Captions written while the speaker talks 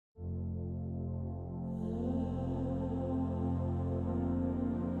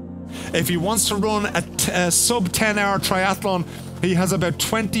If he wants to run a sub 10-hour triathlon, he has about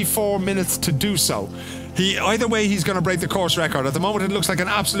 24 minutes to do so. Either way, he's going to break the course record. At the moment, it looks like an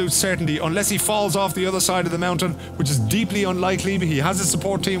absolute certainty, unless he falls off the other side of the mountain, which is deeply unlikely. But he has his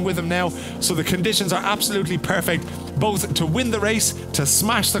support team with him now, so the conditions are absolutely perfect, both to win the race, to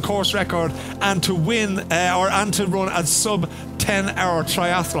smash the course record, and to win and to run a sub 10-hour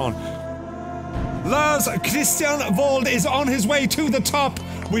triathlon. Lars Christian Wold is on his way to the top.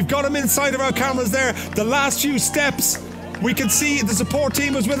 We've got him inside of our cameras there. The last few steps, we can see the support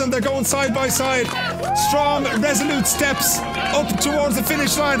team is with him. They're going side by side. Strong, resolute steps up towards the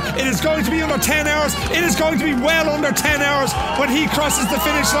finish line. It is going to be under 10 hours. It is going to be well under 10 hours when he crosses the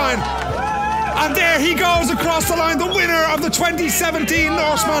finish line. And there he goes across the line, the winner of the 2017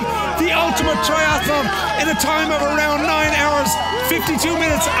 Norseman, the ultimate triathlon, in a time of around 9 hours, 52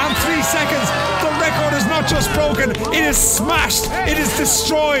 minutes and 3 seconds. The record is not just broken, it is smashed, it is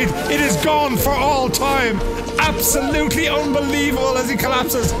destroyed, it is gone for all time. Absolutely unbelievable as he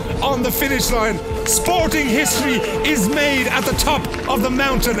collapses on the finish line. Sporting history is made at the top of the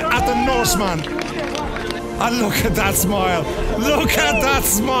mountain at the Norseman. And look at that smile. Look at that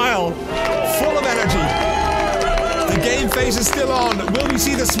smile. Full of energy. The game face is still on. Will we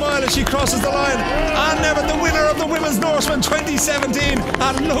see the smile as she crosses the line? And never the winner of the Women's Norseman 2017.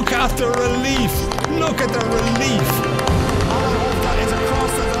 And look at the relief. Look at the relief. That is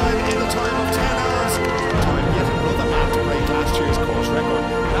across the line in the time of 10 hours. Time yet another man to break last year's course record.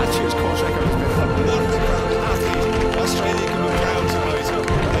 Last year's course record has been a wonderful athlete. Australia can be proud tonight.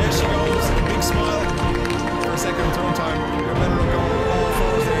 There she goes. Big smile. Second and third time, you're better at going all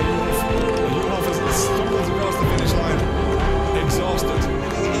fours there, Juhoff stumbles across the finish line, exhausted,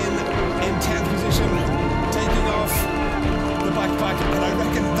 in 10th position, taking off the backpack, and I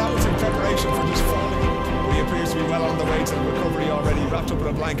reckon that was in preparation for just falling. He appears to be well on the way to the recovery already, wrapped up in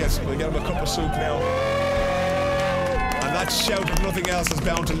a blanket. We'll get him a cup of soup now. And that shout, if nothing else, is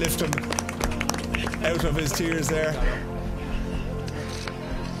bound to lift him out of his tears there.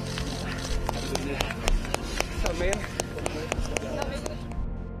 Man.